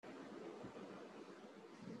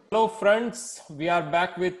Hello, friends. We are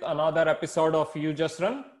back with another episode of You Just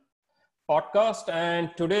Run podcast.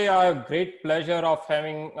 And today I have great pleasure of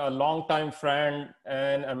having a longtime friend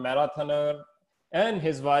and a marathoner and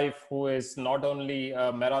his wife, who is not only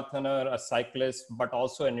a marathoner, a cyclist, but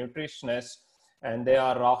also a nutritionist. And they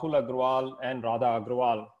are Rahul Agrawal and Radha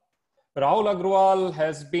Agrawal. Rahul Agrawal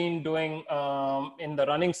has been doing in the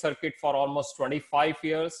running circuit for almost 25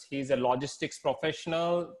 years. He's a logistics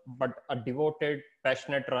professional, but a devoted,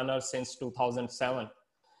 passionate runner since 2007.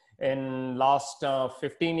 In last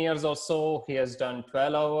 15 years or so, he has done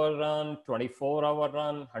 12-hour run, 24-hour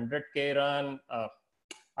run, 100K run.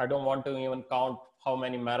 I don't want to even count how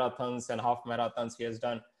many marathons and half marathons he has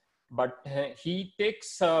done. But he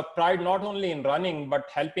takes pride not only in running, but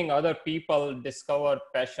helping other people discover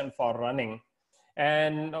passion for running.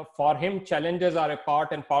 And for him, challenges are a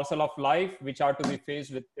part and parcel of life, which are to be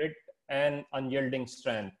faced with grit and unyielding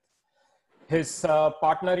strength. His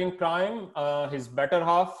partner in crime, his better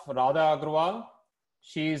half, Radha Agrawal,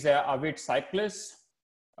 she is an avid cyclist,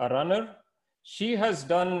 a runner. She has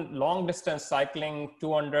done long distance cycling,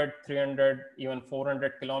 200, 300, even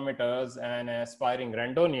 400 kilometers, and an aspiring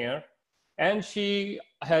randonnier. And she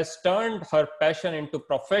has turned her passion into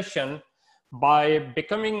profession by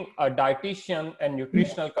becoming a dietitian and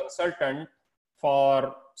nutritional consultant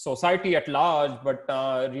for society at large, but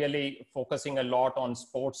really focusing a lot on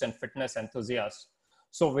sports and fitness enthusiasts.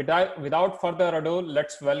 So without further ado,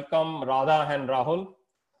 let's welcome Radha and Rahul.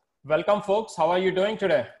 Welcome, folks. How are you doing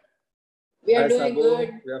today? We are doing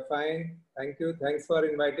good. We are fine. Thank you. Thanks for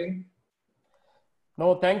inviting.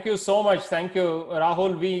 No, thank you so much. Thank you,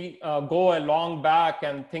 Rahul. We go a long back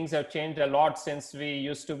and things have changed a lot since we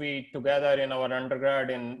used to be together in our undergrad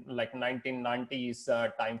in like 1990s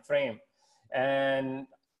time frame. And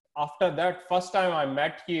after that, first time I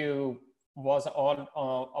met you was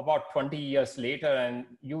all about 20 years later,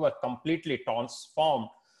 and you were completely transformed.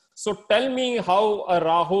 So tell me how a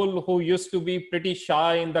Rahul, who used to be pretty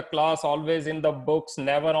shy in the class, always in the books,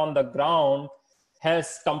 never on the ground,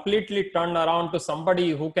 has completely turned around to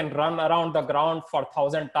somebody who can run around the ground for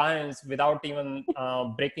 1,000 times without even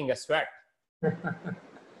breaking a sweat.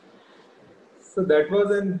 So that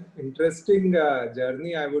was an interesting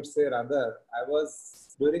journey, I would say. Rather, I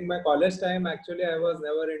was during my college time, actually, I was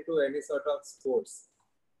never into any sort of sports.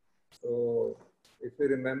 So if you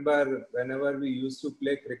remember, whenever we used to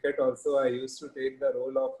play cricket also, I used to take the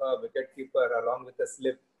role of a wicket keeper along with a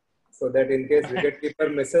slip, so that in case wicket keeper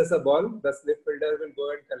misses a ball, the slip fielder will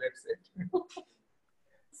go and collects it.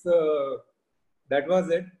 So that was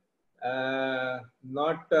it.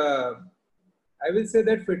 I will say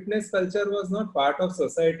that fitness culture was not part of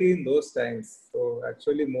society in those times. So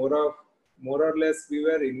actually more or less we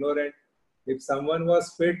were ignorant. If someone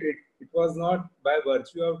was fit, it was not by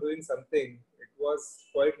virtue of doing something. It was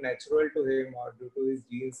quite natural to him or due to his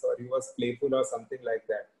genes, or he was playful or something like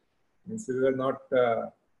that. Means we were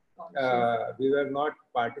not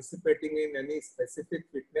participating in any specific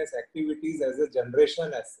fitness activities as a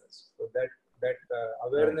generation as such. So that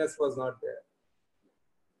awareness was not there.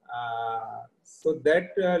 So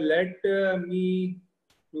that led me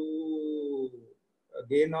to a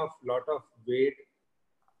gain of lot of weight,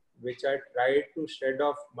 which I tried to shed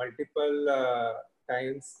off multiple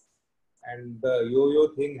times, and the yo-yo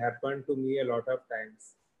thing happened to me a lot of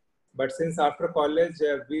times. But since after college,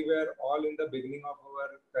 we were all in the beginning of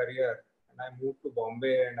our career, and I moved to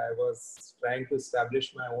Bombay and I was trying to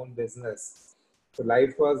establish my own business. So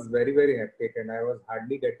life was very, very hectic and I was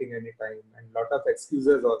hardly getting any time and lot of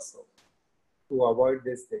excuses also to avoid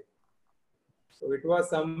this thing. So it was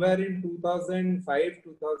somewhere in 2005,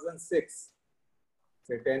 2006,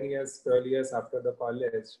 say 10 years, 12 years after the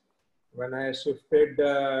college, when I shifted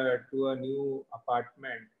to a new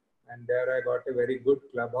apartment, and there I got a very good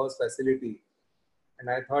clubhouse facility. And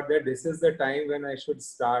I thought that this is the time when I should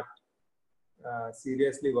start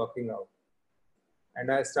seriously working out.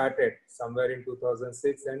 And I started somewhere in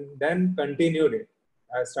 2006 and then continued it.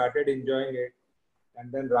 I started enjoying it.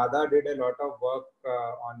 And then Radha did a lot of work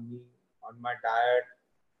on me, on my diet,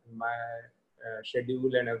 my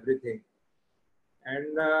schedule and everything.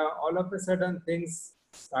 And all of a sudden things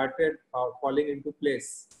started falling into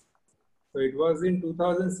place. So it was in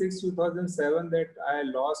 2006, 2007 that I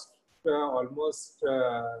lost almost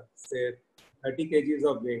say 30 kgs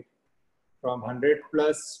of weight. From 100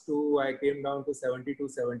 plus to I came down to 72,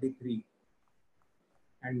 73.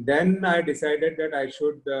 And then I decided that I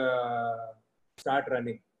should start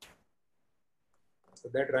running. So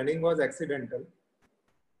that running was accidental.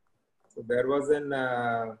 So there was an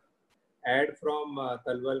ad from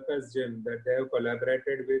Talwalkar's gym that they have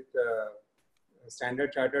collaborated with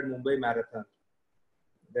Standard Chartered Mumbai Marathon.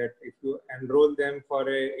 that if you enroll them for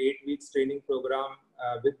a 8 weeks training program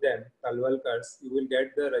with them, Talwalkars, you will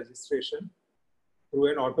get the registration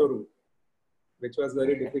through an auto route, which was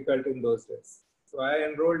very difficult in those days. So I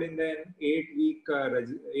enrolled in an 8-week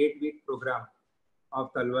program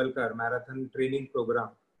of Talwalkar marathon training program.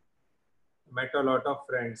 Met a lot of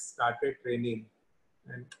friends, started training,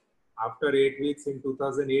 and after 8 weeks in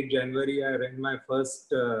 2008 January, I ran my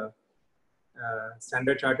first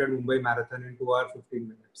Standard Chartered Mumbai Marathon in 2 hours 15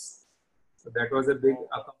 minutes. So that was a big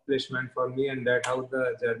accomplishment for me, and that's how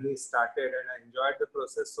the journey started. And I enjoyed the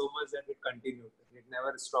process so much that it continued. It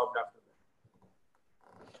never stopped after that.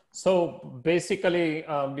 So basically,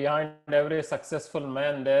 behind every successful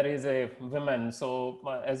man, there is a woman. So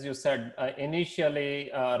as you said,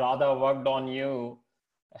 initially, Radha worked on you,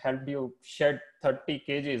 helped you shed 30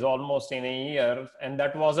 kgs almost in a year. And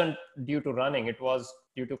that wasn't due to running. It was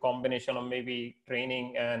due to combination of maybe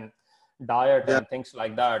training and diet and things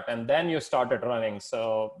like that. And then you started running.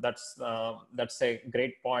 So that's a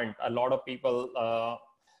great point. A lot of people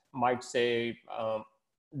might say,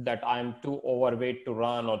 that I'm too overweight to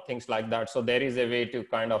run or things like that. So there is a way to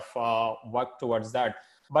kind of work towards that.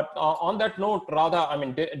 But on that note, Radha, I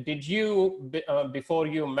mean, did you, before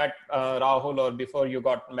you met Rahul or before you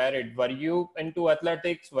got married, were you into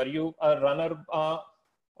athletics? Were you a runner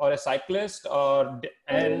or a cyclist?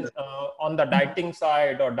 And on the dieting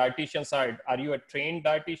side or dietitian side, are you a trained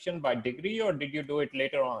dietitian by degree, or did you do it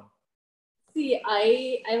later on? See,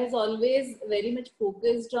 I was always very much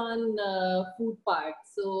focused on food part.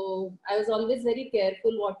 So I was always very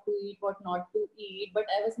careful what to eat, what not to eat. But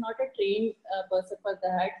I was not a trained person for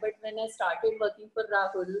that. But when I started working for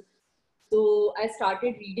Rahul, so I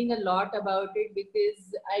started reading a lot about it,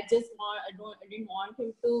 because I didn't want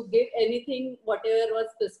him to give anything, whatever was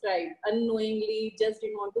prescribed unknowingly, just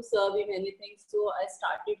didn't want to serve him anything. So I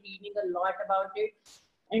started reading a lot about it.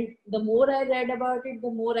 And the more I read about it, the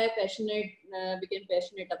more I became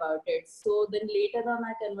passionate about it. So then later on,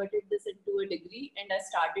 I converted this into a degree and I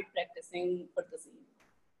started practicing for the same.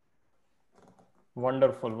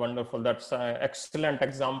 Wonderful, wonderful. That's an excellent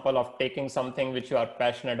example of taking something which you are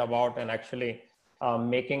passionate about and actually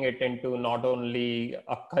making it into not only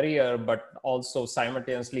a career, but also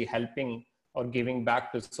simultaneously helping or giving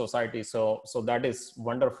back to society. So that is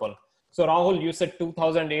wonderful. So Rahul, you said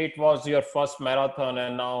 2008 was your first marathon,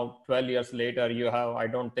 and now 12 years later, you have, I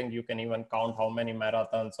don't think you can even count how many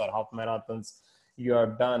marathons or half marathons you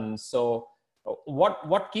have done. So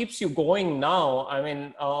what keeps you going now? I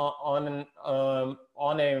mean, on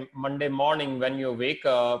a Monday morning when you wake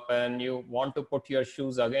up and you want to put your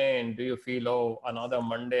shoes again, do you feel, oh, another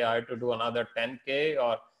Monday, I have to do another 10K?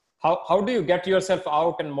 Or how do you get yourself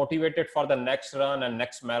out and motivated for the next run and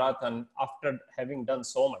next marathon after having done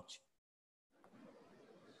so much?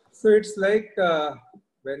 So it's like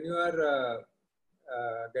when you are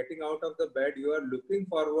getting out of the bed, you are looking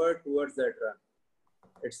forward towards that run.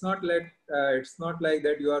 It's not like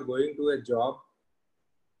that you are going to a job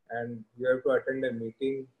and you have to attend a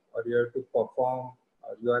meeting, or you have to perform,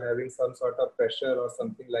 or you are having some sort of pressure or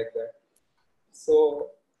something like that.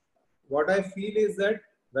 So what I feel is that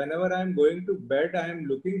whenever I am going to bed, I am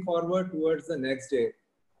looking forward towards the next day,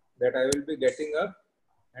 that I will be getting up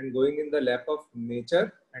and going in the lap of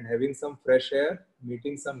nature and having some fresh air,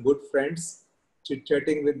 meeting some good friends,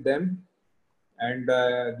 chit-chatting with them, and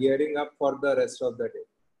gearing up for the rest of the day.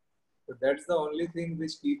 So that's the only thing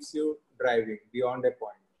which keeps you driving beyond a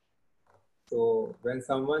point. So when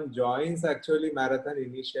someone joins actually marathon,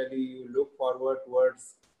 initially you look forward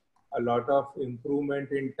towards a lot of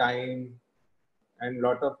improvement in time and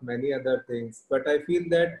lot of many other things. But I feel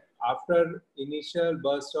that after initial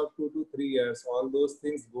burst of 2 to 3 years, all those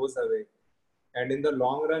things goes away. And in the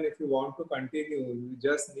long run, if you want to continue, you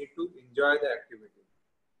just need to enjoy the activity.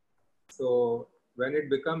 So when it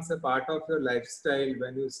becomes a part of your lifestyle,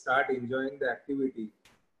 when you start enjoying the activity,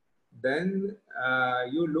 then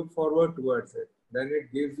you look forward towards it. Then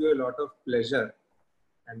it gives you a lot of pleasure.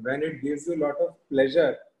 And when it gives you a lot of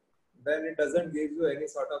pleasure, then it doesn't give you any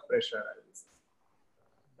sort of pressure, I will say.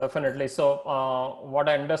 Definitely. So what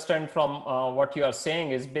I understand from what you are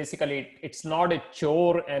saying is basically it's not a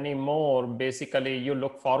chore anymore. Basically, you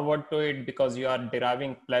look forward to it because you are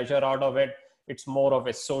deriving pleasure out of it. It's more of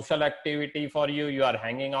a social activity for you. You are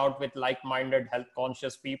hanging out with like-minded,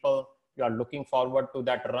 health-conscious people. You are looking forward to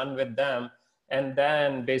that run with them. And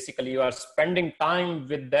then basically you are spending time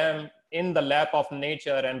with them in the lap of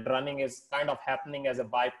nature, and running is kind of happening as a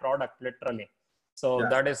byproduct, literally. So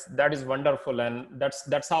that is wonderful. And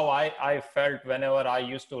that's how I felt whenever I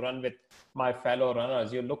used to run with my fellow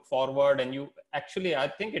runners. You look forward and you actually, I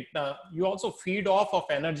think you also feed off of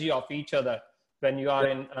energy of each other. when you are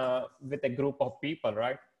in with a group of people,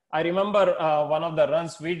 right? I remember one of the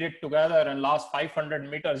runs we did together, and last 500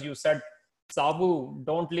 meters, you said, Sabu,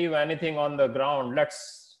 don't leave anything on the ground.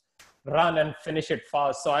 Let's run and finish it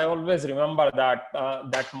fast. So I always remember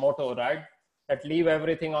that motto, right? That leave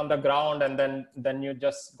everything on the ground, and then you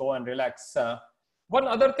just go and relax. One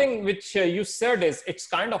other thing which you said is it's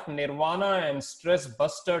kind of nirvana and stress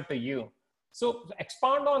buster to you. So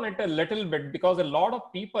expand on it a little bit, because a lot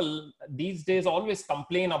of people these days always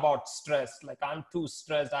complain about stress. Like, I'm too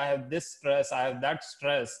stressed. I have this stress. I have that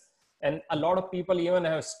stress. And a lot of people even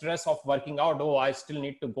have stress of working out. Oh, I still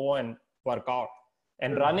need to go and work out.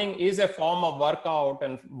 And running is a form of workout.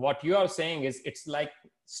 And what you are saying is it's like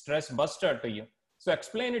stress buster to you. So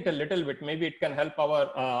explain it a little bit. Maybe it can help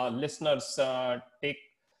our listeners take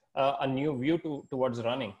a new view towards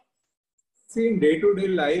running. See, in day-to-day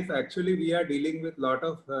life, actually, we are dealing with a lot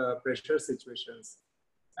of pressure situations.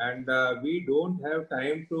 And we don't have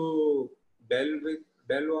time to delve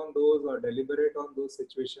on those or deliberate on those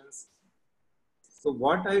situations. So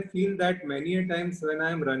what I feel that many a times when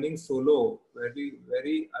I'm running solo, very,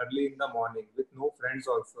 very early in the morning, with no friends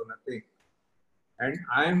also, nothing, and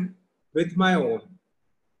I'm with my own.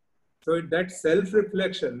 So that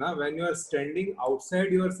self-reflection, when you are standing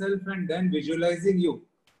outside yourself and then visualizing you,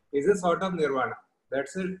 is a sort of nirvana.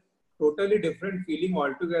 That's a totally different feeling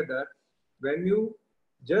altogether when you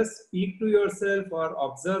just speak to yourself or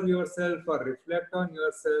observe yourself or reflect on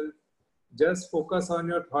yourself, just focus on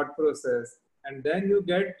your thought process, and then you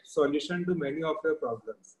get solution to many of your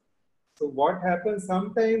problems. So what happens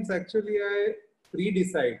sometimes, actually, I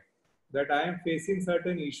pre-decide that I am facing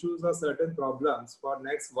certain issues or certain problems. For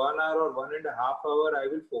next 1 hour or 1.5 hours, I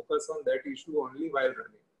will focus on that issue only while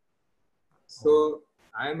running. So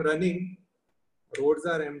I am running, roads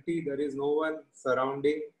are empty, there is no one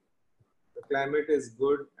surrounding, the climate is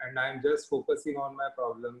good, and I am just focusing on my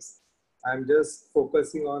problems. I am just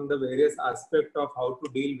focusing on the various aspects of how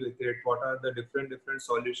to deal with it, what are the different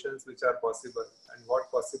solutions which are possible, and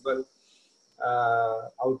what possible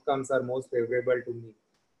outcomes are most favorable to me.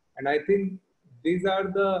 And I think these are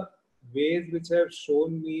the ways which have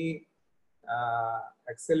shown me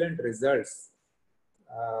excellent results.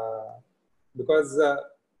 Because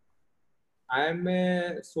I am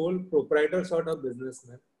a sole proprietor sort of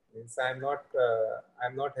businessman. Means I'm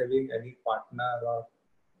not having any partner or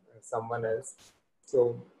someone else.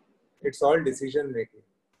 So it's all decision making.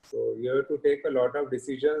 So you have to take a lot of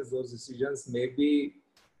decisions. Those decisions may be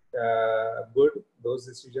good. Those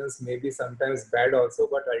decisions may be sometimes bad also.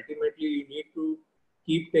 But ultimately, you need to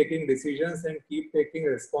keep taking decisions and keep taking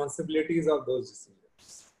responsibilities of those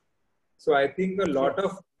decisions. So I think a lot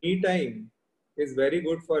of me time is very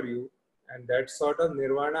good for you, and that sort of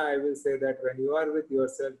nirvana, I will say that when you are with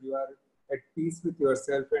yourself, you are at peace with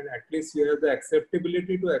yourself, and at least you have the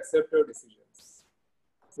acceptability to accept your decisions,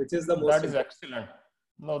 which is the most That is excellent.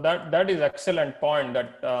 No, that is excellent point,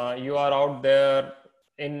 that you are out there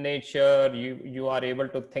in nature, you are able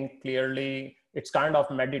to think clearly. It's kind of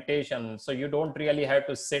meditation. So you don't really have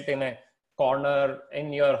to sit in a corner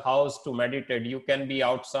in your house to meditate. You can be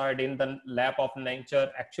outside in the lap of nature,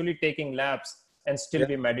 actually taking laps and still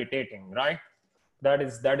be meditating, right? That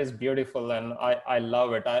is beautiful, and I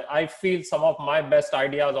love it. I feel some of my best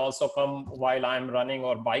ideas also come while I'm running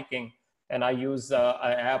or biking, and I use an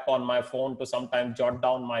app on my phone to sometimes jot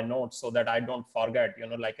down my notes so that I don't forget,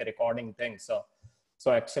 like a recording thing. So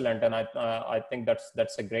excellent, and I think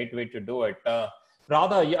that's a great way to do it.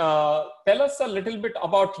 Radha, tell us a little bit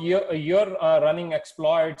about your running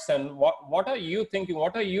exploits, and what are you thinking?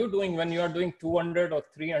 What are you doing when you are doing 200 or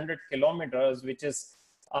 300 kilometers, which is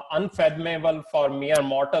unfathomable for mere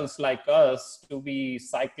mortals like us to be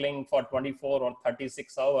cycling for 24 or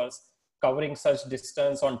 36 hours, covering such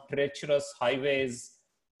distance on treacherous highways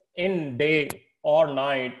in day or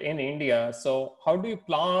night in India. So how do you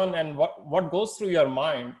plan, and what goes through your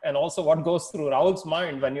mind, and also what goes through Rahul's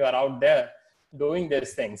mind when you are out there doing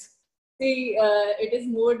these things? See, it is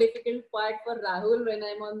more difficult part for Rahul when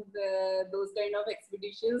I'm on those kind of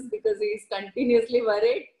expeditions, because he's continuously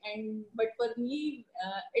worried. But for me,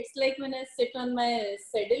 it's like when I sit on my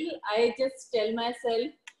saddle, I just tell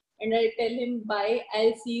myself, and I tell him, bye,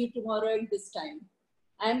 I'll see you tomorrow at this time.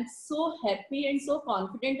 I'm so happy and so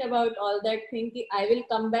confident about all that thing. I will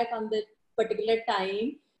come back on that particular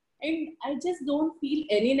time. And I just don't feel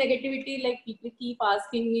any negativity. Like, people keep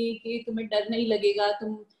asking me, कि तुम्हें डर नहीं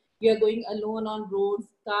लगेगा, you are going alone on roads,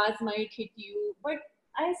 cars might hit you. But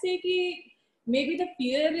I say कि maybe the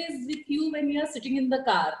fear is with you when you are sitting in the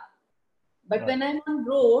car. But when I'm on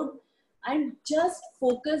road, I'm just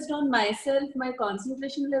focused on myself. My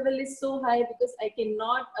concentration level is so high because I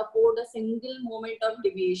cannot afford a single moment of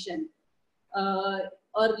deviation,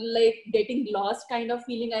 or like getting lost kind of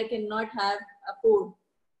feeling. I cannot have afford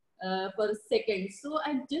for a second. So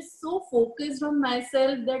I'm just so focused on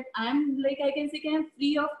myself that I'm like, I can say I'm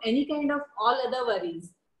free of any kind of all other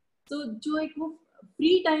worries. So जो एक वो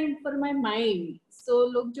free time for my mind. So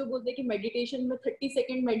लोग जो बोलते हैं कि meditation में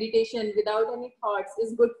 30-second meditation without any thoughts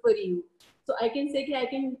is good for you. So I can say I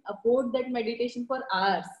can afford that meditation for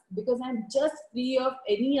hours because I'm just free of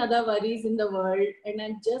any other worries in the world, and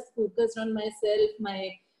I'm just focused on myself,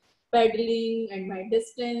 my pedaling and my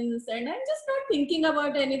distance, and I'm just not thinking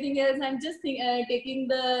about anything else. I'm just taking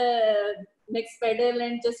the next pedal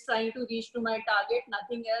and just trying to reach to my target,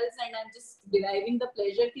 nothing else, and I'm just deriving the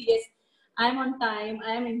pleasure. Yes, I'm on time,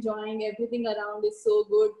 I'm enjoying, everything around is so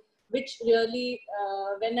good, which really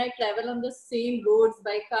when I travel on the same roads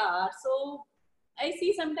by car, so I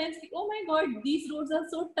see sometimes like, oh my god, these roads are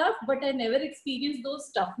so tough, but I never experience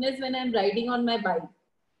those toughness when I'm riding on my bike.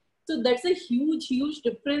 So that's a huge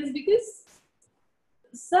difference, because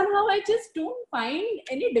somehow I just don't find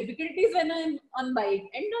any difficulties when I'm on bike,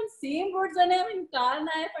 and on same roads when I'm in car, and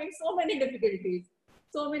I find so many difficulties,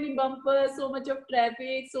 so many bumpers, so much of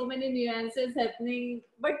traffic, so many nuances happening.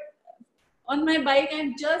 But on my bike,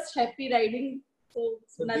 I'm just happy riding, so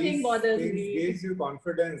nothing bothers me. Things gives you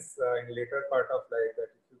confidence in later part of life that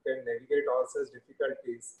if you can navigate all such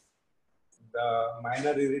difficulties, the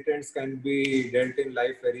minor irritants can be dealt in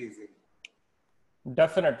life very easily.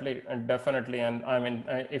 Definitely. And I mean,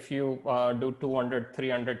 if you do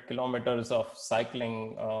 200-300 kilometers of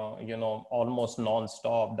cycling, almost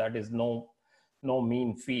non-stop, that is no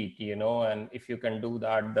mean feat, and if you can do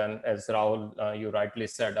that, then as Rahul, you rightly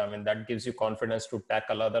said, I mean, that gives you confidence to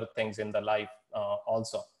tackle other things in the life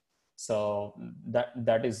also. So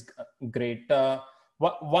that is great.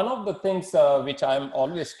 One of the things which I'm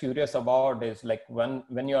always curious about is like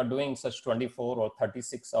when you are doing such 24 or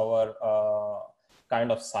 36 hour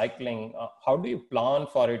kind of cycling, how do you plan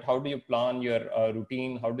for it? How do you plan your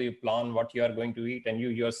routine? How do you plan what you are going to eat? And you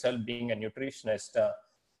yourself being a nutritionist,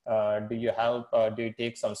 do you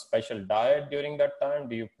take some special diet during that time?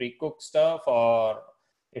 Do you pre-cook stuff, or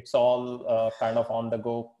it's all kind of on the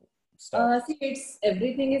go stuff? See, it's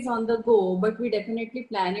everything is on the go, but we definitely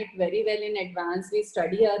plan it very well in advance. We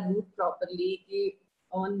study our route properly,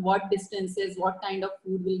 on what distances, what kind of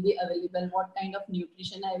food will be available, what kind of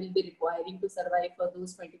nutrition I will be requiring to survive for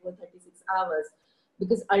those 24-36 hours.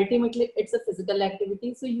 Because ultimately it's a physical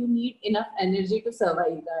activity, so you need enough energy to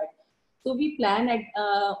survive that. So we plan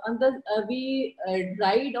we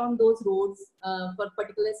ride on those roads for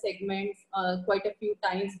particular segments quite a few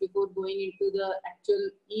times before going into the actual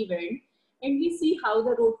event, and we see how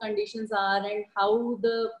the road conditions are and how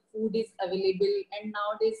the food is available. And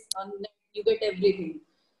nowadays on net you get everything,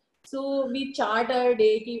 so we chart our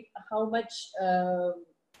day, how much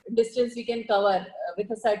distance we can cover with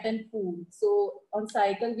a certain food. So on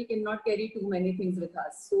cycle we cannot carry too many things with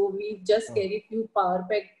us, so we just carry few power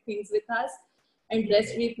packed things with us, and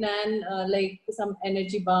rest we plan like some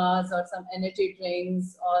energy bars or some energy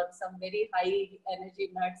drinks or some very high energy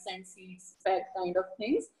nuts and seeds packed kind of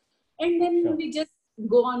things. And then we just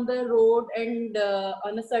go on the road, and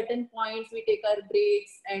on a certain points we take our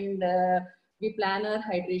breaks, and we plan our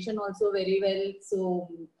hydration also very well. So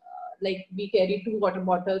like we carry 2 water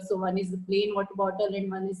bottles. So one is the plain water bottle and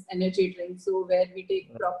one is energy drink. So where we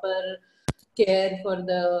take proper care for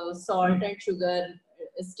the salt and sugar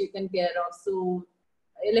is taken care of. So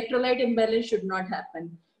electrolyte imbalance should not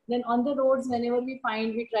happen. Then on the roads, whenever we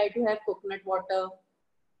find, we try to have coconut water.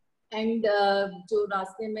 And jo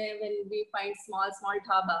raaste mein, when we find small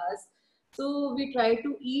dhabas, so we try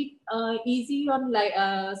to eat easy on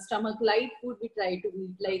stomach, light food we try to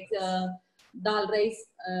eat, like dal rice,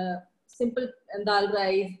 simple dal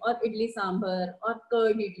rice, or idli sambar, or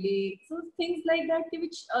curd idli. So things like that,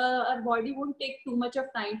 which our body won't take too much of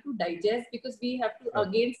time to digest, because we have to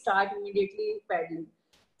again start immediately paddling.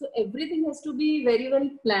 So everything has to be very well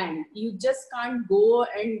planned. You just can't go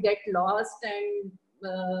and get lost, and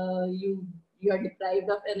you are deprived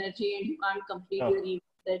of energy and you can't complete your event.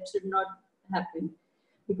 That should not happen,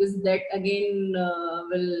 because that again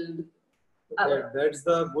will. That's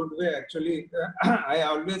the good way actually. I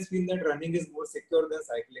always feel that running is more secure than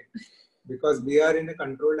cycling, because we are in a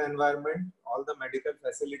controlled environment. All the medical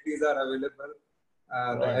facilities are available.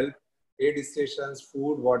 The help aid stations,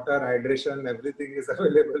 food, water, hydration, everything is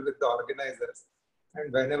available with the organizers.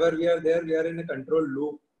 And whenever we are there, we are in a controlled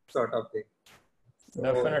loop sort of thing. So,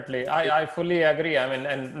 definitely, I fully agree. I mean,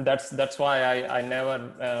 and that's why I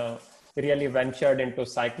never really ventured into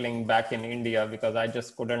cycling back in India because I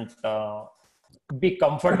just couldn't be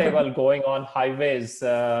comfortable going on highways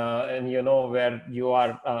and where you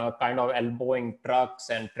are kind of elbowing trucks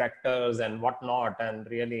and tractors and whatnot, and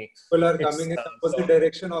really People are coming in the opposite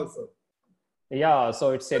direction also. Yeah,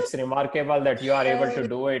 so it's remarkable that you are able to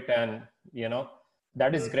do it, and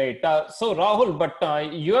that is great. So Rahul,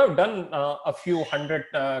 but you have done a few hundred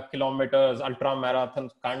kilometers, ultra marathon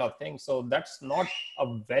kind of thing. So that's not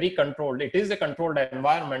a very controlled. It is a controlled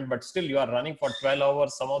environment, but still you are running for 12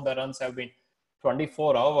 hours. Some of the runs have been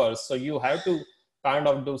 24 hours. So you have to kind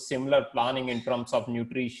of do similar planning in terms of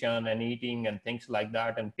nutrition and eating and things like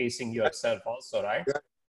that, and pacing yourself also, right?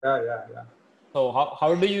 Yeah. So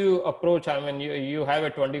how do you approach? I mean, you have a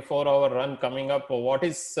 24-hour run coming up. What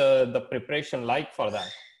is the preparation like for that?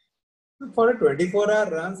 For a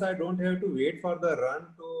 24-hour runs, I don't have to wait for the run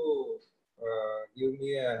to give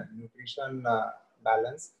me a nutrition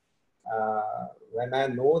balance. When I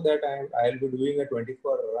know that I'll be doing a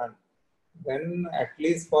 24-hour run, then at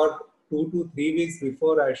least for 2 to 3 weeks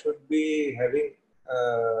before, I should be having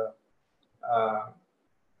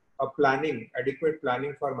adequate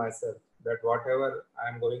planning for myself, that whatever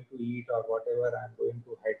I'm going to eat or whatever I'm going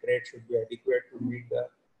to hydrate should be adequate to meet the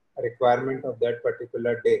requirement of that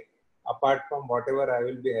particular day, apart from whatever I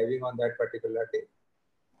will be having on that particular day.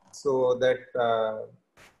 So that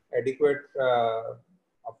adequate,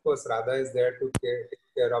 of course, Radha is there to take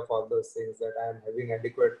care of all those things, that I am having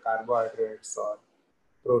adequate carbohydrates or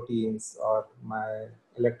proteins, or my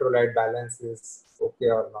electrolyte balance is okay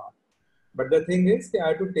or not. But the thing is, I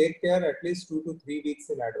have to take care at least 2 to 3 weeks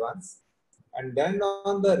in advance. And then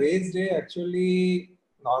on the race day, actually,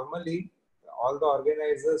 normally, all the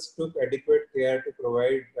organizers took adequate care to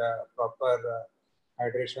provide proper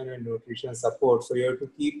hydration and nutrition support. So you have to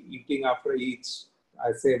keep eating after each,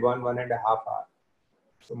 I say 1.5 hours.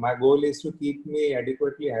 So my goal is to keep me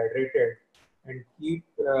adequately hydrated and keep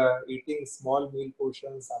eating small meal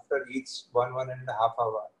portions after each 1.5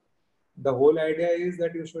 hours. The whole idea is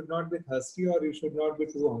that you should not be thirsty or you should not be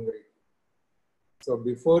too hungry. So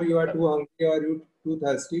before you are too hungry or you too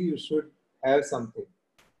thirsty, you should have something.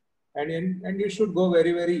 And you should go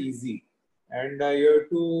very, very easy. And you have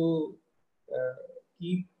to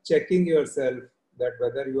keep checking yourself that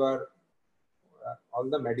whether you are, all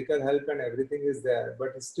the medical help and everything is there,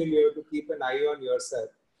 but still you have to keep an eye on yourself,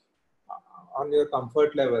 on your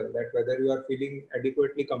comfort level, that whether you are feeling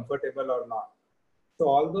adequately comfortable or not. So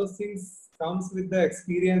all those things comes with the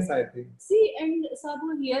experience, I think. See, and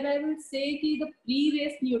Sabu, here I would say that the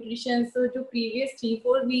pre-race nutrition, so to previous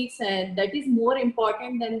 3-4 weeks, and that is more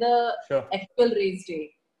important than the actual race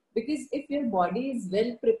day. Because if your body is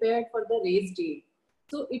well prepared for the race day,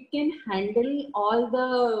 so it can handle all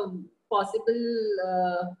the possible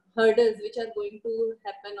hurdles which are going to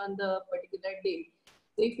happen on the particular day.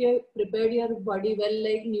 So if you have prepared your body well,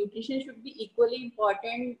 like nutrition should be equally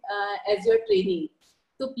important as your training.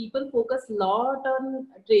 So people focus a lot on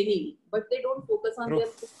training, but they don't focus on their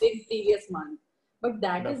previous month. But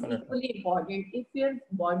that is equally important. If your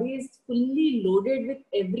body is fully loaded with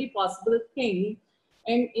every possible thing,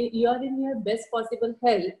 and you are in your best possible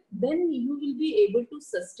health, then you will be able to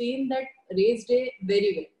sustain that race day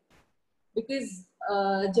very well. Because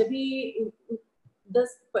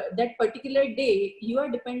that particular day, you are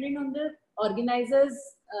dependent on the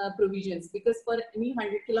organizers' provisions, because for any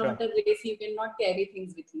 100-kilometer race, you cannot carry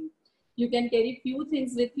things with you. You can carry few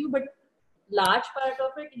things with you, but large part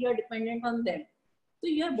of it, you are dependent on them. So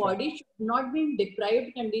your body should not be in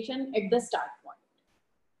deprived condition at the start point.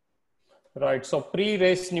 Right. So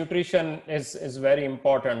pre-race nutrition is very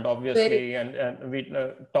important, obviously, and we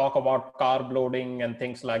talk about carb loading and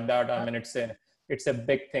things like that. I mean, it's a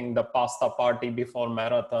big thing, the pasta party before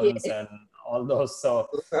marathons and all those. So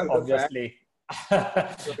obviously,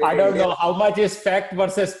 I don't know how much is fact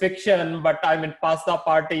versus fiction, but I mean, pasta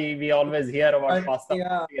party, we always hear about pasta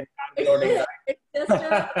party and carb loading.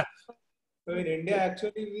 Right? So in India,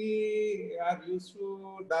 actually, we are used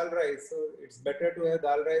to dal rice. So it's better to have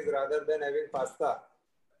dal rice rather than having pasta.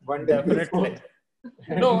 One day Definitely.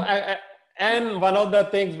 No, and one of the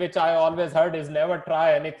things which I always heard is never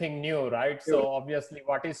try anything new, right? So obviously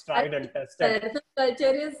what is tried and tested. The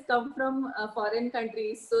culture is come from foreign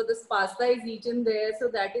countries. So this pasta is eaten there. So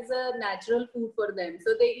that is a natural food for them.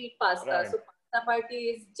 So they eat pasta. Right. So pasta party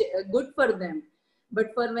is good for them.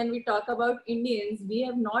 But for when we talk about Indians, we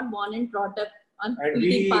have not born and brought up on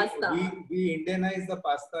eating pasta. We Indianize the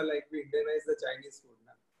pasta like we Indianize the Chinese food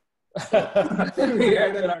now. We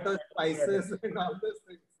add a lot of spices and all those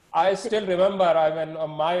things. I still remember, I mean,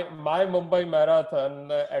 my Mumbai marathon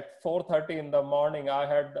at 4:30 in the morning, I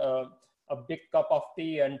had a big cup of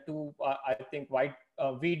tea and two, I think, white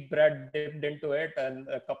wheat bread dipped into it, and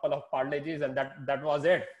a couple of parleji's, and that was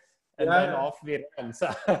it. And then off we ran. So,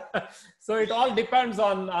 so it all depends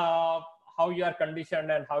on how you are conditioned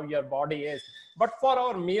and how your body is. But for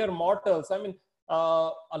our mere mortals, I mean,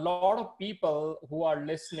 a lot of people who are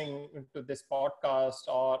listening to this podcast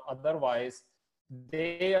or otherwise,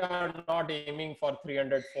 they are not aiming for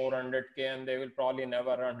 300, 400K, and they will probably never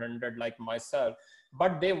run 100 like myself,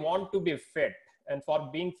 but they want to be fit. And for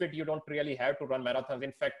being fit, you don't really have to run marathons.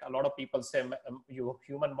 In fact, a lot of people say your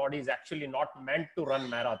human body is actually not meant to run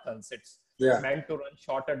marathons. It's meant to run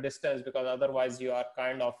shorter distance, because otherwise you are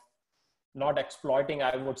kind of not exploiting,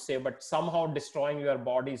 I would say, but somehow destroying your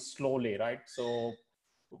body slowly, right? So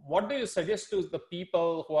what do you suggest to the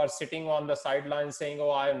people who are sitting on the sidelines saying,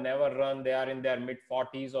 oh, I've never run, they are in their mid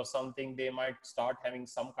 40s or something, they might start having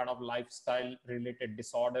some kind of lifestyle related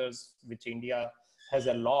disorders, which India has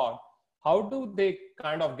a lot. How do they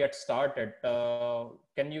kind of get started?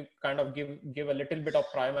 Can you kind of give a little bit of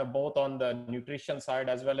primer, both on the nutrition side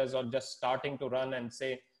as well as on just starting to run, and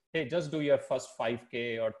say, hey, just do your first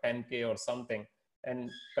 5K or 10K or something and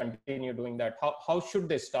continue doing that? How should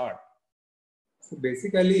they start? So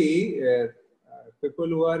basically, people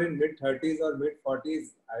who are in mid 30s or mid 40s,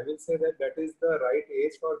 I will say that is the right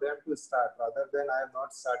age for them to start, rather than I have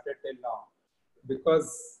not started till now.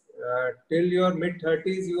 Because till your mid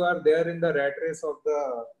 30s, you are there in the rat race of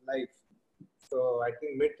the life. So I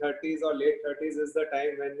think mid 30s or late 30s is the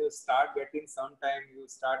time when you start getting you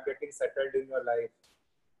start getting settled in your life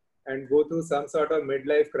and go through some sort of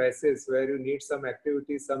midlife crisis where you need some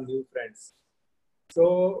activity, some new friends.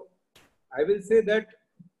 So I will say that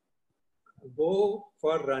go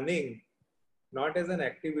for running, not as an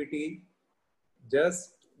activity,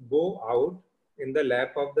 just go out in the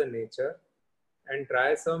lap of the nature and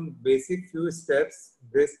try some basic few steps,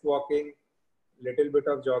 brisk walking, little bit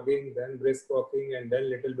of jogging, then brisk walking, and then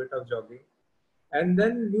little bit of jogging. And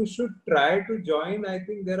then you should try to join. I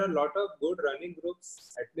think there are a lot of good running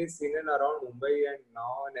groups, at least in and around Mumbai and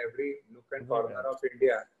now in every nook and corner of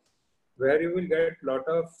India, where you will get a lot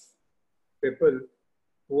of people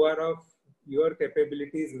who are of your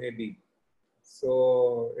capabilities maybe.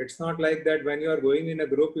 So it's not like that when you are going in a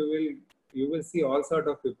group, you will see all sort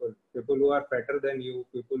of people who are fatter than you,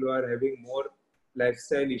 people who are having more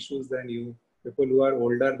lifestyle issues than you, people who are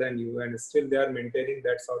older than you, and still they are maintaining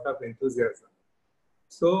that sort of enthusiasm.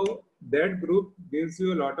 So that group gives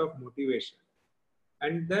you a lot of motivation.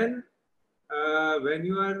 And then when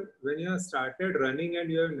you are started running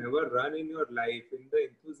and you have never run in your life, in the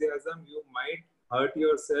enthusiasm, you might hurt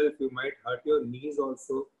yourself, you might hurt your knees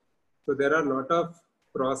also. So there are a lot of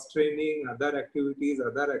cross training, other activities,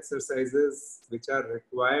 other exercises which are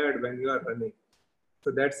required when you are running.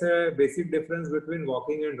 So that's a basic difference between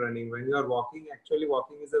walking and running. When you are walking, actually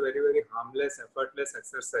walking is a very, very harmless, effortless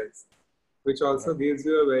exercise, which also gives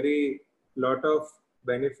you a very lot of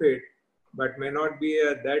benefit, but may not be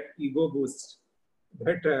that ego boost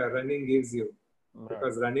that running gives you.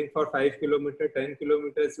 Because running for 5 kilometers, 10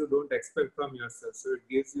 kilometers, you don't expect from yourself. So it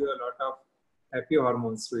gives you a lot of happy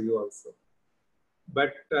hormones to you also.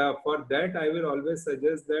 But for that, I will always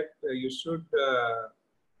suggest that you should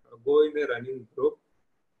go in a running group,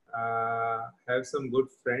 have some good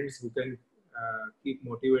friends who can keep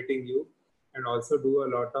motivating you, and also do a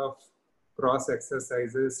lot of cross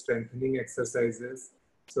exercises, strengthening exercises,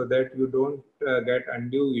 so that you don't get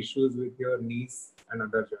undue issues with your knees and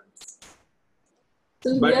other joints.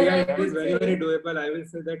 So but yeah, it is very, very doable. I will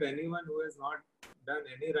say that anyone who has not done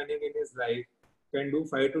any running in his life can do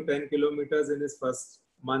 5 to 10 kilometers in his first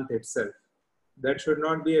month itself. That should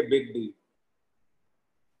not be a big deal.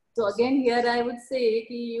 So again, here I would say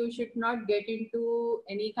you should not get into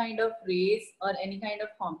any kind of race or any kind of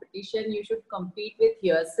competition. You should compete with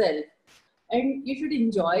yourself and you should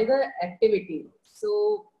enjoy the activity.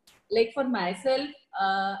 So like for myself,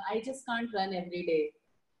 I just can't run every day.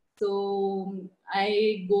 So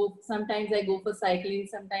sometimes I go for cycling,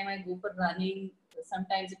 sometimes I go for running,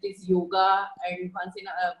 sometimes it is yoga, and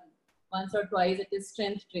once or twice it is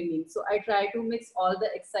strength training. So I try to mix all the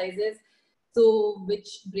exercises, so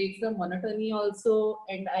which breaks the monotony also,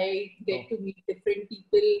 and I get to meet different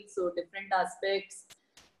people, so different aspects.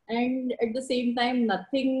 And at the same time,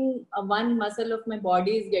 one muscle of my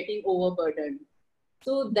body is getting overburdened.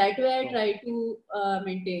 So that way I try to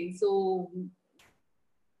maintain. So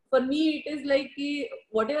for me, it is like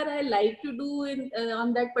whatever I like to do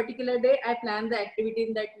on that particular day, I plan the activity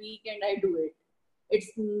in that week and I do it.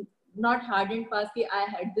 It's not hard and fast. I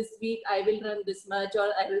had this week, I will run this much or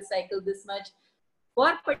I will cycle this much.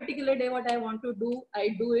 For particular day, what I want to do, I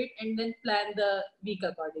do it and then plan the week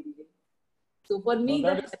accordingly. So for me,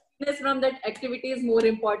 No, the happiness from that activity is more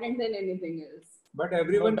important than anything else. But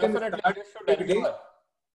everyone can definitely start you should activity. enjoy.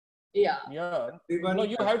 Yeah. Yeah. Everyone No,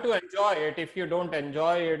 you have to enjoy it. If you don't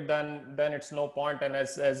enjoy it, then it's no point. And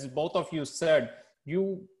as both of you said,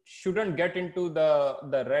 you shouldn't get into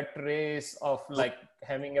the rat race of like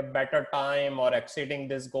having a better time or exceeding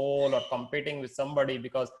this goal or competing with somebody,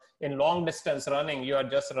 because in long distance running, you are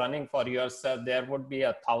just running for yourself. There would be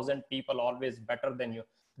 1,000 people always better than you.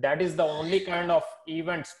 That is the only kind of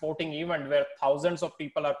event, sporting event, where thousands of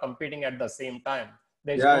people are competing at the same time.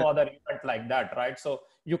 There's Yeah. no other event like that, right? So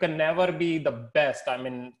you can never be the best. I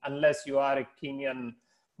mean, unless you are a Kenyan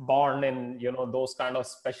born in, you know, those kind of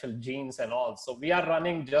special genes and all. So we are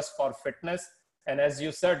running just for fitness. And as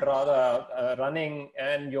you said, rather running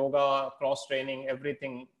and yoga, cross training,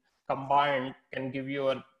 everything combined can give you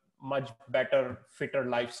a much better, fitter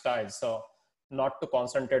lifestyle. So not to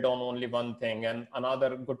concentrate on only one thing. And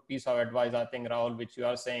another good piece of advice, I think, Rahul, which you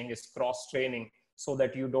are saying, is cross training, so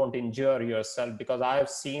that you don't injure yourself. Because I have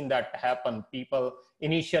seen that happen. People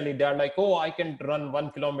initially, they're like, oh, I can run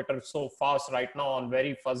 1 kilometer so fast right now on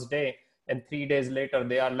very first day. And 3 days later,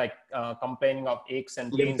 they are like complaining of aches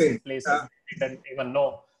and pains in places they didn't even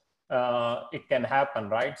know it can happen,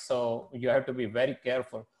 right? So you have to be very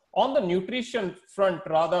careful. On the nutrition front,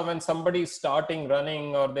 rather, when somebody is starting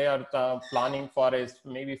running or they are planning for a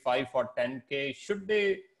maybe 5 or 10K, should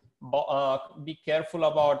they be careful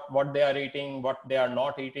about what they are eating, what they are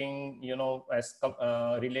not eating, you know, as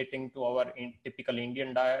relating to our typical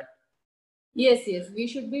Indian diet? Yes, yes, we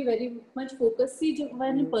should be very much focused. See,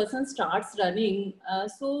 when a person starts running,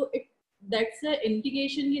 that's an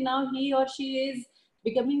indication now he or she is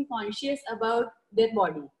becoming conscious about their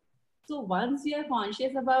body. So once you are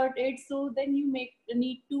conscious about it, so then you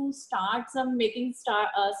need to start making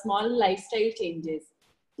small lifestyle changes.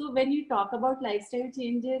 So when you talk about lifestyle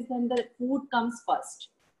changes, then the food comes first.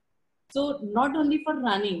 So not only for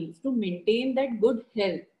running, to maintain that good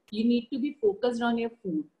health, you need to be focused on your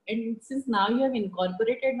food. And since now you have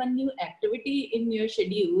incorporated one new activity in your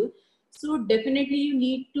schedule, so definitely you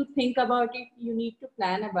need to think about it. You need to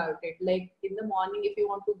plan about it. Like in the morning, if you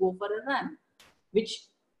want to go for a run, which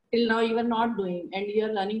till now you are not doing, and you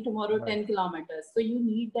are running tomorrow 10 kilometers. So you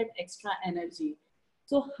need that extra energy.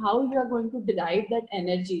 So how you are going to derive that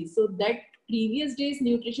energy? So that previous day's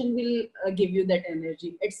nutrition will give you that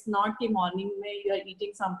energy. It's not the morning where you are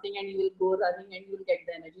eating something and you will go running and you will get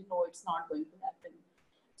the energy. No, it's not going to happen.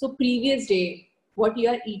 So previous day, what you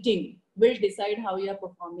are eating will decide how you are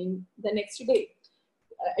performing the next day.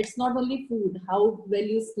 It's not only food, how well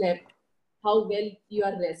you slept, how well you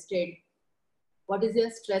are rested, what is your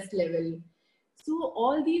stress level. So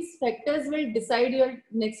all these factors will decide your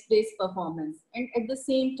next day's performance. And at the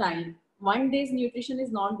same time, one day's nutrition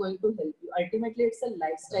is not going to help you. Ultimately, it's a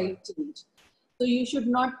lifestyle change. So you should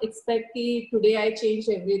not expect that today I changed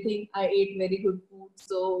everything. I ate very good food.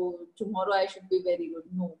 So tomorrow I should be very good.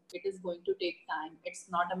 No, it is going to take time. It's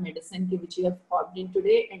not a medicine which you have popped in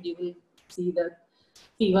today and you will see the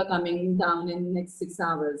fever coming down in the next 6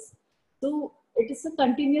 hours. So it is a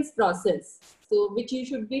continuous process, so which you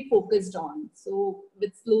should be focused on. So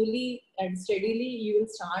with slowly and steadily, you will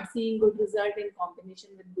start seeing good result in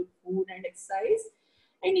combination with good food and exercise,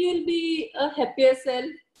 and you will be a happier self,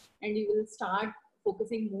 and you will start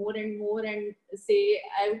focusing more and more. And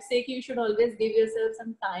I would say you should always give yourself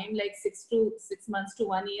some time, like 6 months to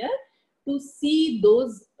 1 year, to see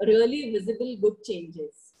those really visible good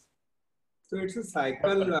changes. So it's a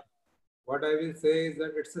cycle. What I will say is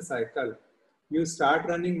that it's a cycle. You start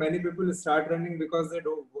running. Many people start running because they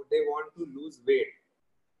want to lose weight.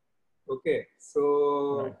 Okay,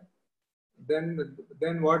 so then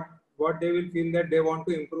what they will feel that they want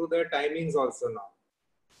to improve their timings also now.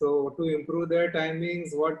 So to improve their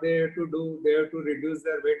timings, what they have to do, they have to reduce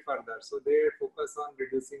their weight further. So they focus on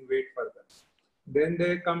reducing weight further. Then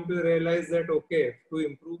they come to realize that, okay, to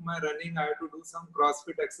improve my running, I have to do some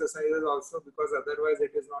CrossFit exercises also, because otherwise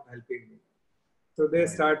it is not helping me. So they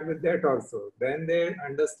start with that also. Then they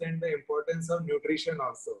understand the importance of nutrition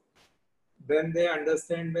also. Then they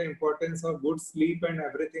understand the importance of good sleep and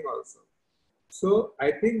everything also. So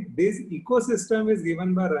I think this ecosystem is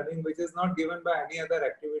given by running, which is not given by any other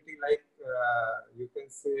activity, like you can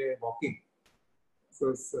say walking.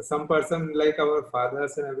 So some person like our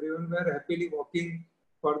fathers and everyone were happily walking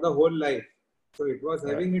for the whole life. So it was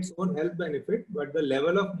having its own health benefit, but the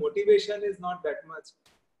level of motivation is not that much,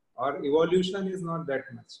 or evolution is not that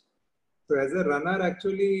much. So as a runner,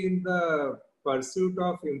 actually in the pursuit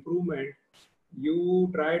of improvement, you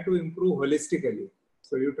try to improve holistically.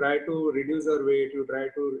 So you try to reduce your weight, you try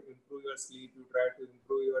to improve your sleep, you try to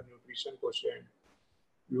improve your nutrition quotient.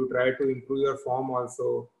 You try to improve your form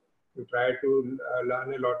also. You try to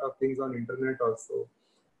learn a lot of things on internet also.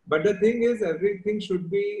 But the thing is, everything should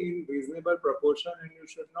be in reasonable proportion, and you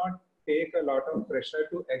should not take a lot of pressure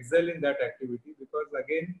to excel in that activity, because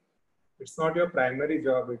again, it's not your primary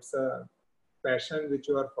job. It's a passion which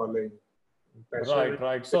you are following. Passion.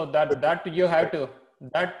 Right. So that you have to,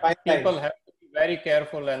 that Fine people line. have to be very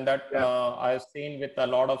careful, and that Yeah. I've seen with a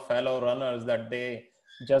lot of fellow runners that they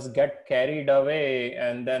just get carried away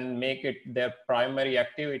and then make it their primary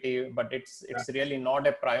activity, but it's really not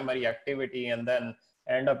a primary activity, and then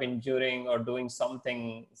end up injuring or doing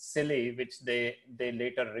something silly which they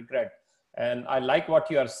later regret. And I like what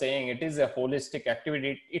you are saying. It is a holistic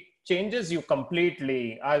activity. It changes you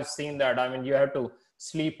completely. I've seen that. I mean, you have to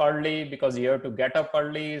sleep early because you have to get up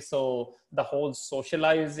early. So the whole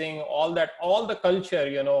socializing, all that, all the culture,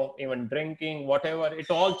 you know, even drinking, whatever, it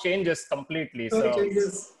all changes completely. So it So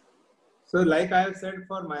changes. So like I have said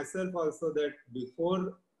for myself also, that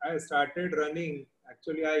before I started running,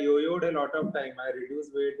 actually I yo-yoed a lot of time. I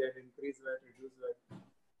reduced weight and increased weight, reduced weight.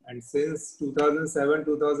 And since 2007,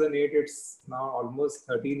 2008, it's now almost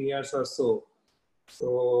 13 years or so.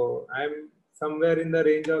 So I'm somewhere in the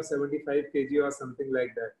range of 75 kg or something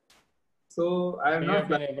like that. So I have you have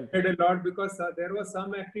not been able to. fluctuated a lot, because there was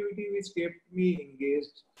some activity which kept me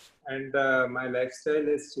engaged, and my lifestyle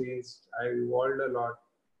has changed. I evolved a lot,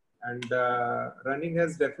 and running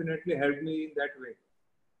has definitely helped me in that way.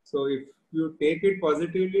 So if you take it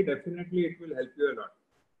positively, definitely it will help you a lot.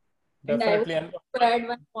 And I would Definitely. And like to add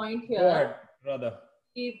one point go here. ahead, brother.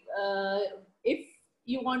 If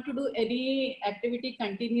you want to do any activity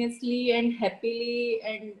continuously and happily,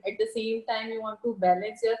 and at the same time you want to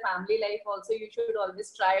balance your family life also, you should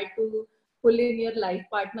always try to pull in your life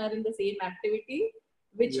partner in the same activity,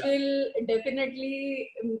 which will definitely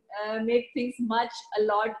make things a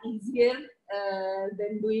lot easier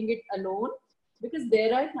than doing it alone. Because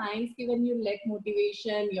there are times when you lack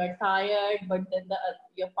motivation, you're tired, but then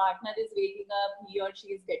your partner is waking up, he or she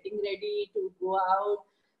is getting ready to go out.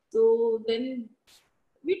 So then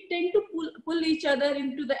we tend to pull each other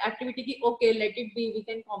into the activity. Ki, okay, let it be, we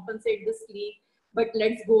can compensate the sleep, but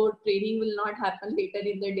let's go, training will not happen later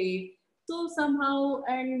in the day. So somehow,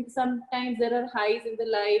 and sometimes there are highs in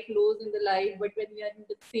the life, lows in the life, but when we are in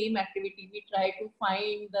the same activity, we try to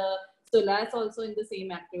find the solace also in the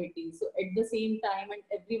same activity. So at the same time, and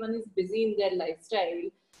everyone is busy in their lifestyle,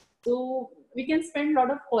 so we can spend a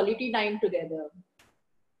lot of quality time together,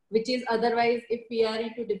 which is otherwise if we are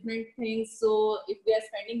into different things. So if we are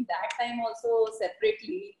spending that time also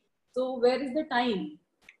separately, so where is the time?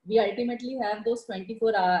 We ultimately have those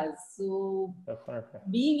 24 hours. So Definitely.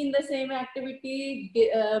 being in the same activity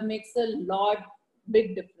makes a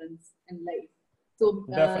big difference in life. So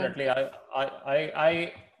Definitely.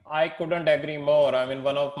 I couldn't agree more. I mean,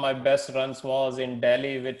 one of my best runs was in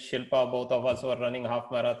Delhi with Shilpa. Both of us were running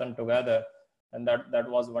half marathon together, and that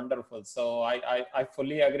was wonderful. So I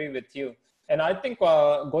fully agree with you. And I think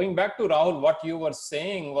going back to Rahul, what you were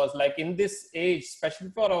saying was like in this age, especially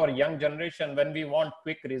for our young generation, when we want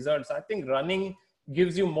quick results, I think running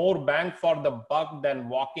gives you more bang for the buck than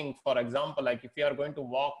walking. For example, like if you are going to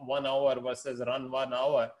walk 1 hour versus run 1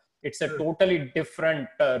 hour, it's a totally different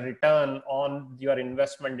return on your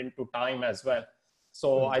investment into time as well.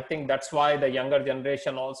 So I think that's why the younger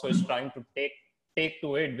generation also is trying to take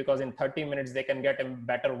to it, because in 30 minutes they can get a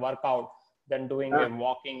better workout than doing a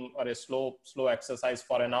walking or a slow exercise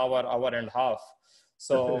for an hour and a half.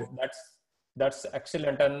 So that's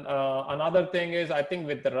excellent. And another thing is, I think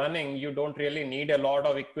with the running, you don't really need a lot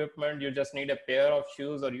of equipment. You just need a pair of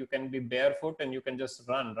shoes, or you can be barefoot and you can just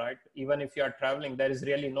run, right? Even if you are traveling, there is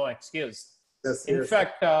really no excuse. In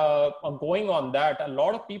fact, going on that, a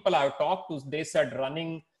lot of people I've talked to, they said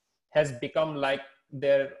running has become like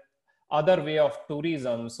their other way of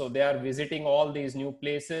tourism. So they are visiting all these new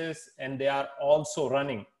places and they are also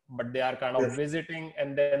running, but they are kind of visiting,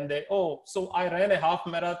 and then so I ran a half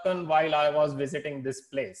marathon while I was visiting this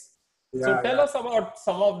place. So tell us about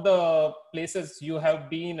some of the places you have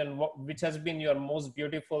been, and which has been your most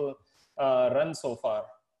beautiful run so far.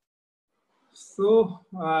 So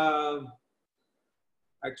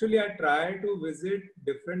actually I try to visit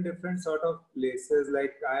different sort of places.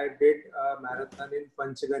 Like I did a marathon in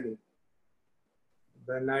Panchgani.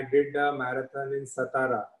 Then I did a marathon in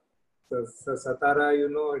Satara. So Satara, you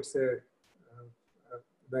know, it's a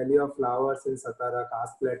valley of flowers in Satara. Khas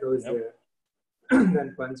Plateau is there.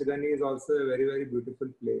 And Panchgani is also a very beautiful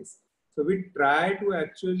place. So we try to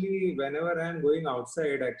actually, whenever I'm going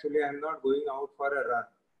outside, actually I'm not going out for a run.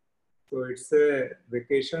 So it's a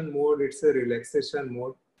vacation mode, it's a relaxation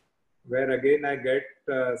mode, where again I get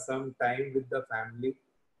some time with the family.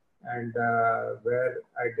 and where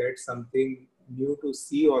I get something new to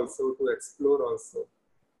see also, to explore also.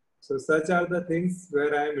 So such are the things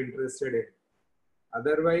where I am interested in.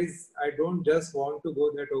 Otherwise, I don't just want to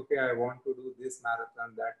go that, okay, I want to do this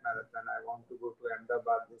marathon, that marathon, I want to go to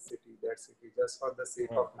Ahmedabad, this city, that city, just for the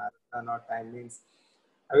sake of marathon or timings.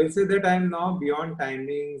 I will say that I am now beyond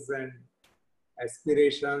timings and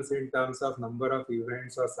aspirations in terms of number of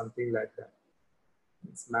events or something like that.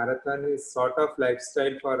 This marathon is sort of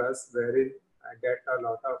lifestyle for us, wherein I get a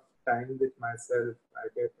lot of time with myself, I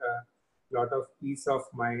get a lot of peace of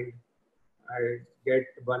mind, I get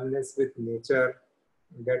oneness with nature,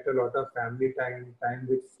 get a lot of family time, time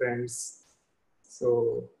with friends.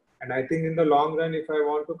 So, and I think in the long run, if I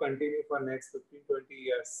want to continue for next 15, 20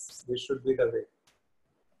 years, this should be the way.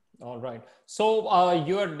 All right. So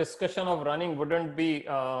your discussion of running wouldn't be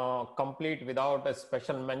complete without a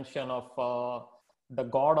special mention of the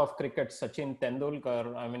god of cricket, Sachin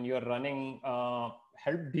Tendulkar. I mean, your running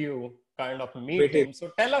helped you kind of meet him.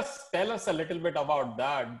 So tell us a little bit about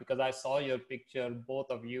that, because I saw your picture,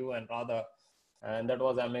 both of you and Radha, and that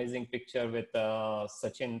was an amazing picture with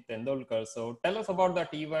Sachin Tendulkar. So tell us about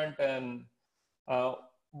that event, and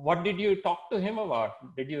what did you talk to him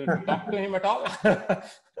about? Did you talk to him at all?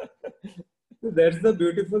 That's the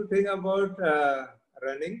beautiful thing about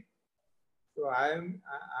running. So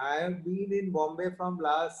I have been in Bombay from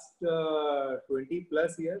last 20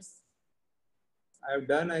 plus years. I have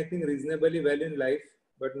done, I think, reasonably well in life,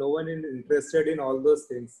 but no one is interested in all those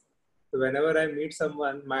things. So whenever I meet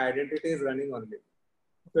someone, my identity is running only.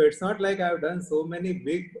 So it's not like I've done so many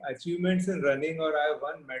big achievements in running, or I have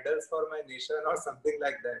won medals for my nation or something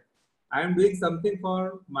like that. I am doing something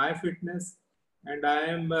for my fitness, and I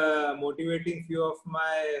am motivating few of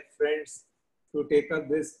my friends to take up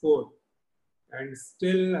this sport. And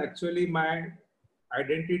still, actually, my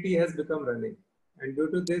identity has become running. And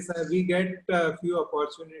due to this, we get a few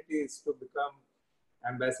opportunities to become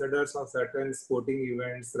ambassadors of certain sporting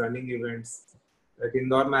events, running events. Like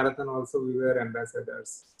Indore Marathon also, we were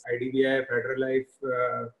ambassadors. IDBI, Federal Life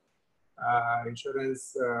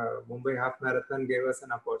Insurance, Mumbai Half Marathon gave us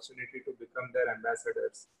an opportunity to become their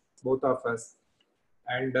ambassadors, both of us.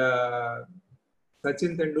 And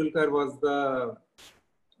Sachin Tendulkar was the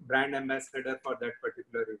brand ambassador for that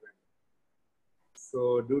particular event.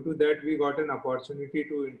 So due to that, we got an opportunity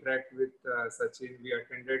to interact with Sachin. We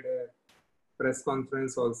attended a press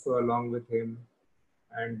conference also along with him.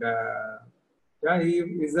 And yeah, he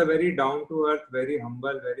is a very down to earth, very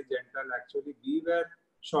humble, very gentle. Actually, we were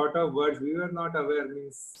short of words. We were not aware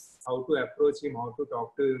means how to approach him, how to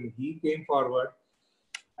talk to him. He came forward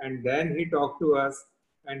and then he talked to us,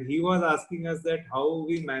 and he was asking us that how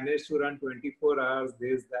we managed to run 24 hours,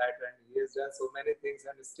 this, that, and he has done so many things,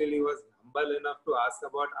 and still he was humble enough to ask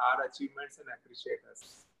about our achievements and appreciate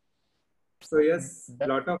us. So yes, a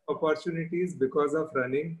lot of opportunities because of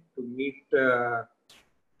running to meet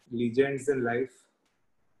legends in life.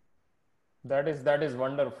 That is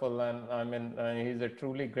wonderful, and I mean he's a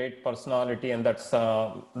truly great personality, and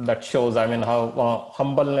that shows. I mean how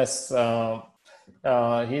humbleness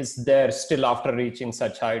he's there still after reaching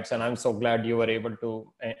such heights, and I'm so glad you were able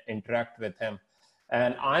to interact with him,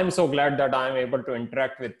 and I'm so glad that I'm able to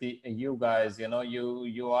interact with you guys. You know,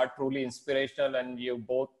 you are truly inspirational, and you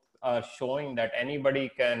both are showing that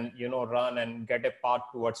anybody can run and get a path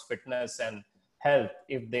towards fitness and health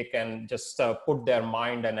if they can just put their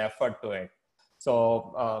mind and effort to it.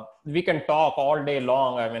 So we can talk all day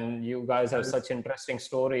long. I mean, you guys have such interesting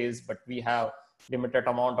stories, but we have limited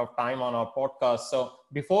amount of time on our podcast. So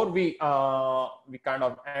before we kind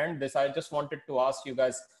of end this, I just wanted to ask you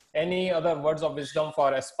guys any other words of wisdom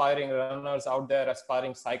for aspiring runners out there,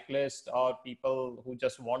 aspiring cyclists, or people who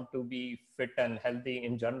just want to be fit and healthy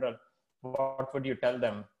in general. What would you tell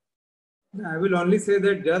them? I will only say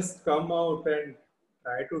that just come out and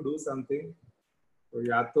try to do something. तो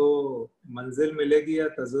या तो मंजिल मिलेगी या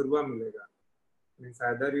तजुर्बा मिलेगा. Means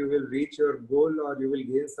either you will reach your goal or you will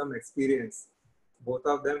gain some experience. Both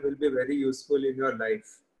of them will be very useful in your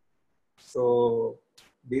life. So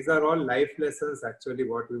these are all life lessons actually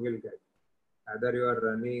what we will get. Either you are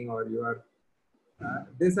running or you are.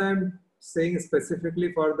 This I am saying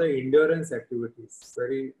specifically for the endurance activities,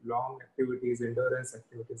 very long activities, endurance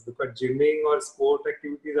activities, because gymming or sport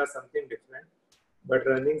activities are something different. But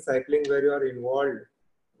running, cycling, where you are involved,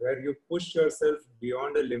 where you push yourself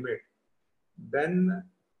beyond a limit, then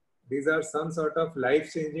these are some sort of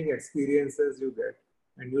life-changing experiences you get,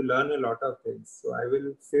 and you learn a lot of things. So I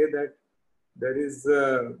will say that there is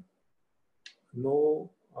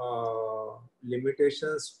no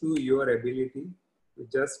limitations to your ability. You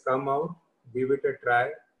just come out, give it a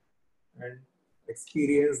try, and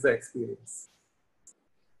experience the experience.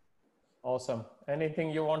 Awesome.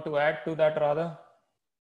 Anything you want to add to that, Radha?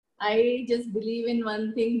 I just believe in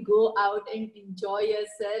one thing: go out and enjoy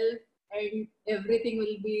yourself, and everything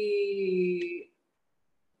will be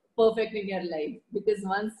perfect in your life. Because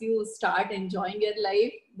once you start enjoying your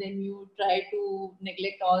life, then you try to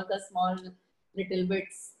neglect all the small little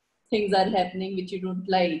bits things are happening which you don't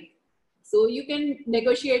like. So you can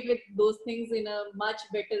negotiate with those things in a much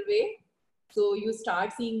better way. So you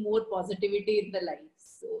start seeing more positivity in the life.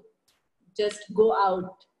 So just go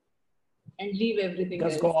out and leave everything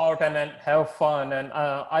Just else. go out and then have fun. And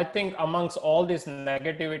I think amongst all this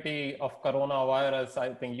negativity of coronavirus,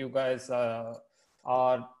 I think you guys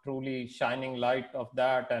are truly shining light of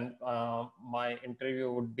that. And my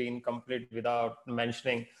interview would be incomplete without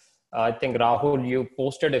mentioning. I think Rahul, you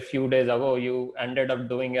posted a few days ago, you ended up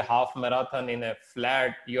doing a half marathon in a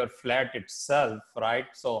flat, your flat itself, right?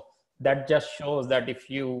 So that just shows that if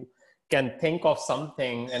you can think of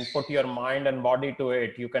something and put your mind and body to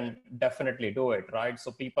it, you can definitely do it, right?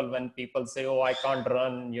 So when people say, oh, I can't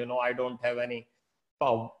run, I don't have any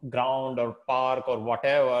ground or park or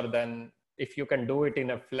whatever, then if you can do it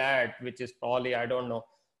in a flat, which is probably, I don't know,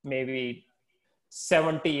 maybe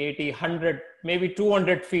 70, 80, 100, maybe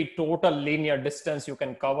 200 feet total linear distance you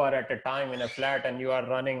can cover at a time in a flat, and you are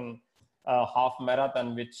running a half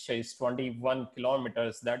marathon, which is 21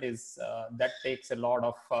 kilometers. That takes a lot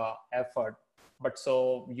of effort. But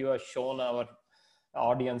so you have shown our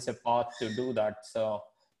audience a path to do that. So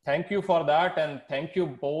thank you for that. And thank you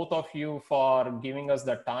both of you for giving us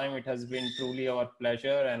the time. It has been truly our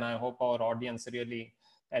pleasure. And I hope our audience really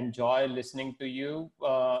enjoy listening to you.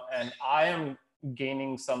 And I am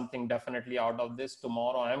gaining something definitely out of this.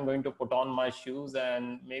 Tomorrow I'm going to put on my shoes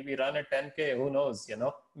and maybe run a 10K, who knows,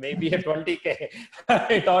 maybe a 20K.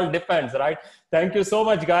 It all depends, right? Thank you so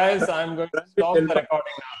much, guys. I'm going to stop the recording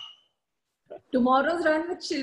now. Tomorrow's run with Shilpa.